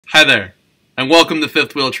Hi there, and welcome to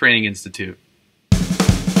Fifth Wheel Training Institute.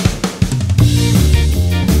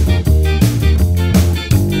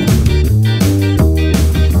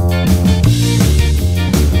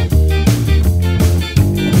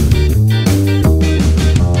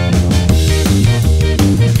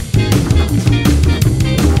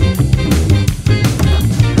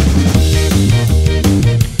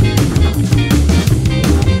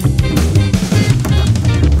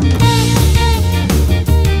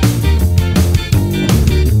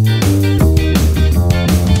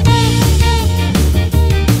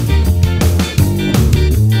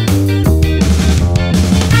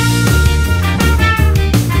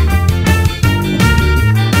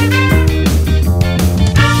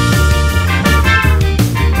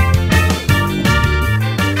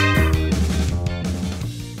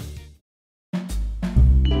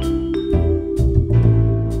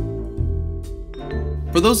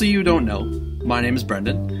 For those of you who don't know, my name is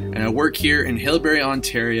Brendan, and I work here in Haileybury,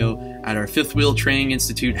 Ontario at our Fifth Wheel Training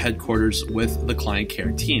Institute headquarters with the client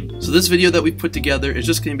care team. So this video that we've put together is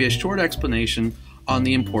just going to be a short explanation on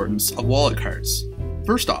the importance of wallet cards.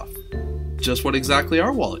 First off, just what exactly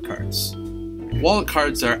are wallet cards? Wallet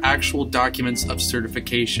cards are actual documents of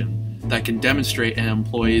certification that can demonstrate an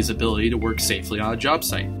employee's ability to work safely on a job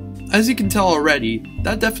site. As you can tell already,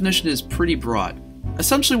 that definition is pretty broad.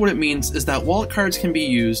 Essentially what it means is that wallet cards can be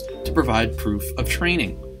used to provide proof of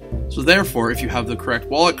training. So therefore, if you have the correct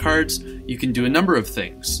wallet cards, you can do a number of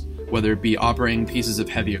things, whether it be operating pieces of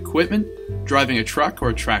heavy equipment, driving a truck or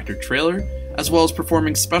a tractor trailer, as well as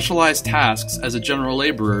performing specialized tasks as a general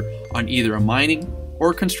laborer on either a mining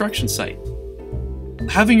or a construction site.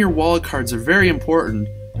 Having your wallet cards are very important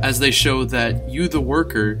as they show that you, the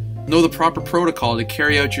worker, know the proper protocol to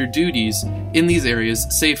carry out your duties in these areas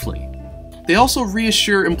safely. They also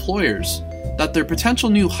reassure employers that their potential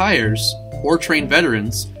new hires or trained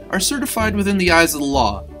veterans are certified within the eyes of the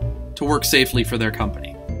law to work safely for their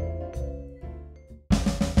company.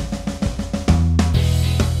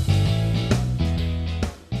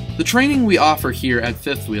 The training we offer here at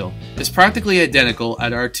Fifth Wheel is practically identical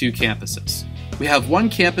at our two campuses. We have one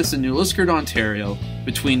campus in New Liskeard, Ontario,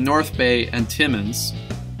 between North Bay and Timmins,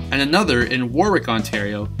 and another in Warwick,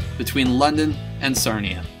 Ontario, between London and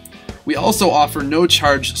Sarnia. We also offer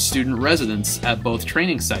no-charge student residence at both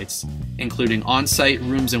training sites, including on-site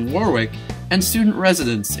rooms in Warwick and student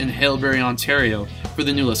residence in Haileybury, Ontario for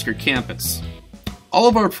the New Liskeard campus. All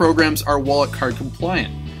of our programs are wallet card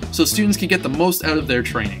compliant, so students can get the most out of their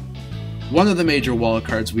training. One of the major wallet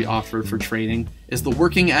cards we offer for training is the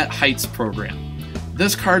Working at Heights program.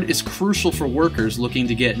 This card is crucial for workers looking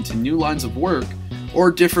to get into new lines of work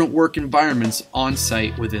or different work environments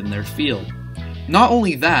on-site within their field. Not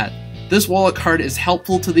only that, this wallet card is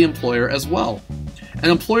helpful to the employer as well. An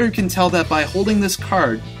employer can tell that by holding this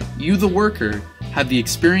card, you, the worker, have the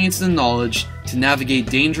experience and knowledge to navigate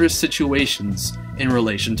dangerous situations in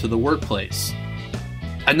relation to the workplace.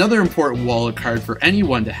 Another important wallet card for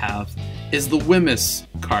anyone to have is the WHMIS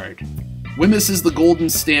card. WHMIS is the golden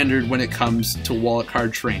standard when it comes to wallet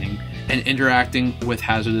card training and interacting with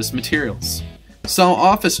hazardous materials. Some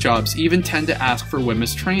office jobs even tend to ask for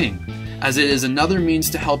WHMIS training, as it is another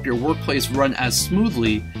means to help your workplace run as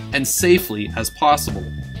smoothly and safely as possible.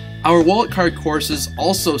 Our wallet card courses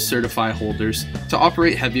also certify holders to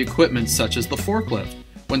operate heavy equipment such as the forklift,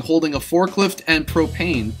 when holding a forklift and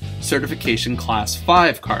propane certification class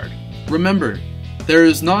 5 card. Remember, there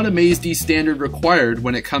is not a MASD standard required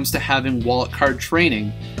when it comes to having wallet card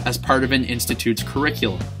training as part of an institute's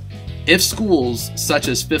curriculum. If schools such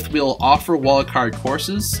as Fifth Wheel offer wallet card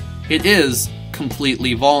courses, it is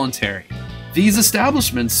completely voluntary. These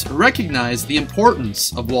establishments recognize the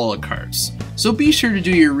importance of wallet cards, so be sure to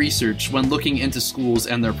do your research when looking into schools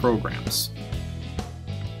and their programs.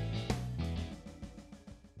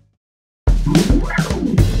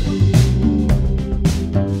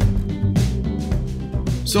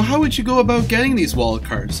 So how would you go about getting these wallet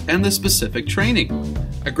cards and the specific training?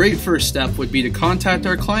 A great first step would be to contact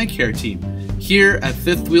our client care team here at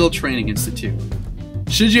Fifth Wheel Training Institute.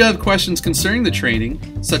 Should you have questions concerning the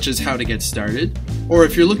training, such as how to get started, or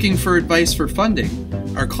if you're looking for advice for funding,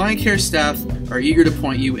 our client care staff are eager to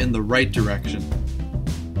point you in the right direction.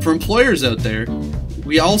 For employers out there,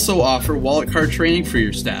 we also offer wallet card training for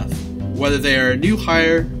your staff, whether they are a new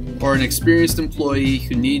hire or an experienced employee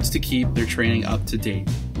who needs to keep their training up to date.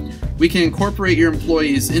 We can incorporate your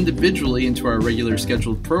employees individually into our regular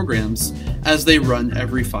scheduled programs as they run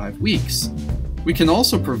every 5 weeks. We can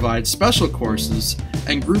also provide special courses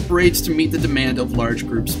and group rates to meet the demand of large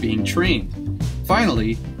groups being trained.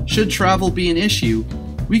 Finally, should travel be an issue,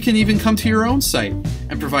 We can even come to your own site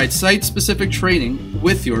and provide site-specific training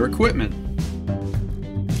with your equipment.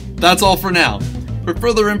 That's all for now. For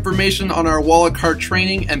further information on our wallet cart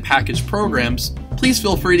training and package programs, please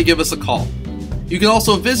feel free to give us a call. You can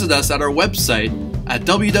also visit us at our website at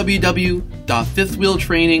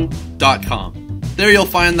www.fifthwheeltraining.com. There you'll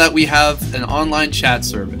find that we have an online chat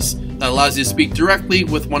service that allows you to speak directly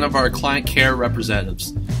with one of our client care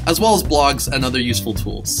representatives, as well as blogs and other useful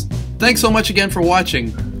tools. Thanks so much again for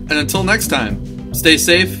watching, and until next time, stay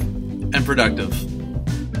safe and productive.